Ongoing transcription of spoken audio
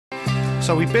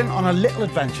So we've been on a little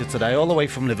adventure today, all the way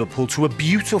from Liverpool to a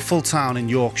beautiful town in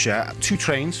Yorkshire. 2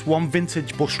 trains, 1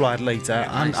 vintage bus ride later,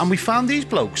 and we found these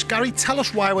blokes. Gary, tell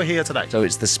us why we're here today. So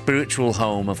it's the spiritual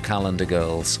home of Calendar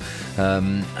Girls,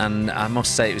 and I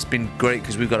must say it's been great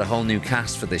because we've got a whole new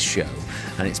cast for this show,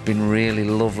 and it's been really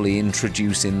lovely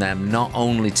introducing them not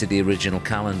only to the original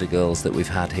Calendar Girls that we've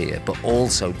had here, but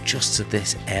also just to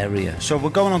this area. So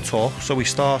we're going on tour, so we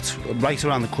start right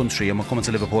around the country, and we're coming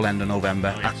to Liverpool end of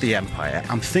November at the Empire.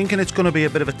 I'm thinking it's going to be a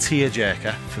bit of a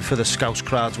tearjerker for the Scouse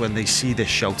crowds when they see this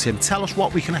show. Tim, tell us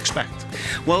what we can expect.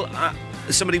 Well,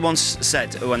 somebody once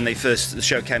said when the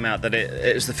show came out that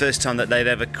it was the first time that they'd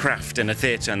ever craft in a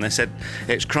theatre, and they said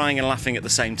it's crying and laughing at the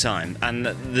same time, and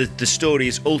the story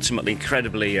is ultimately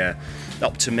incredibly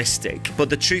optimistic. But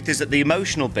the truth is that the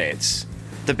emotional bits,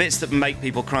 the bits that make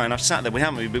people cry, and I've sat there,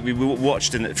 we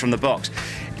watched from the box.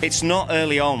 It's not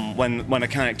early on when a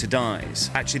character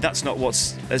dies. Actually, that's not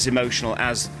what's as emotional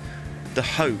as the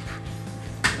hope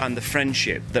and the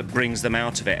friendship that brings them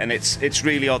out of it. And it's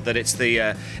really odd that it's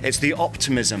the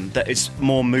optimism that is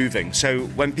more moving. So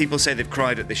when people say they've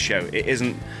cried at this show, it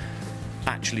isn't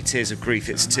actually tears of grief.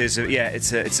 It's tears of, yeah,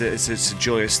 it's a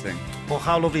joyous thing. Well,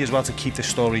 how lovely as well to keep this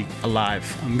story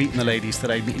alive. I'm meeting the ladies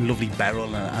today, meeting lovely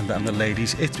Beryl and the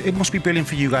ladies. It must be brilliant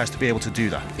for you guys to be able to do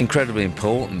that. Incredibly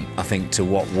important, I think, to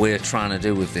what we're trying to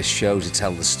do with this show, to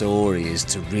tell the story, is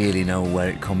to really know where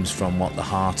it comes from, what the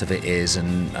heart of it is,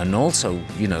 and also,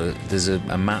 you know, there's a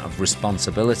amount of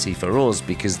responsibility for us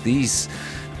because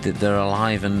they're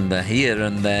alive and they're here,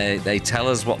 and they tell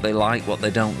us what they like, what they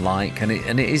don't like, and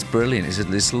it is brilliant.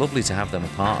 It's lovely to have them a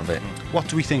part of it. What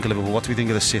do we think of Liverpool? What do we think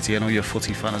of the city? I know you're a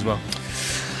footy fan as well.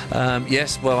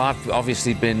 Yes, well, I've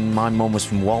obviously been, my mum was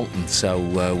from Walton, so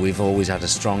we've always had a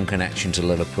strong connection to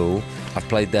Liverpool. I've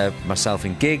played there myself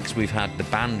in gigs. We've had the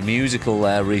band musical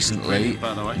there recently,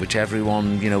 by the way, which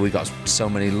everyone, you know, we got so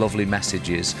many lovely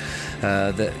messages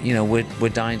that, you know, we're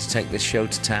dying to take this show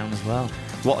to town as well.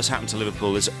 What has happened to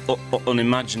Liverpool is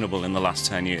unimaginable in the last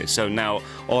 10 years. So now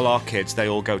all our kids, they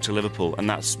all go to Liverpool, and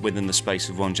that's within the space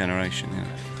of one generation. Yeah.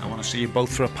 I want to see you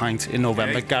both for a pint in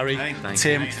November. Hey, Gary, hey,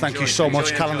 Tim, thank you so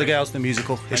much. Calendar Girls, the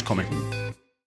musical, is coming.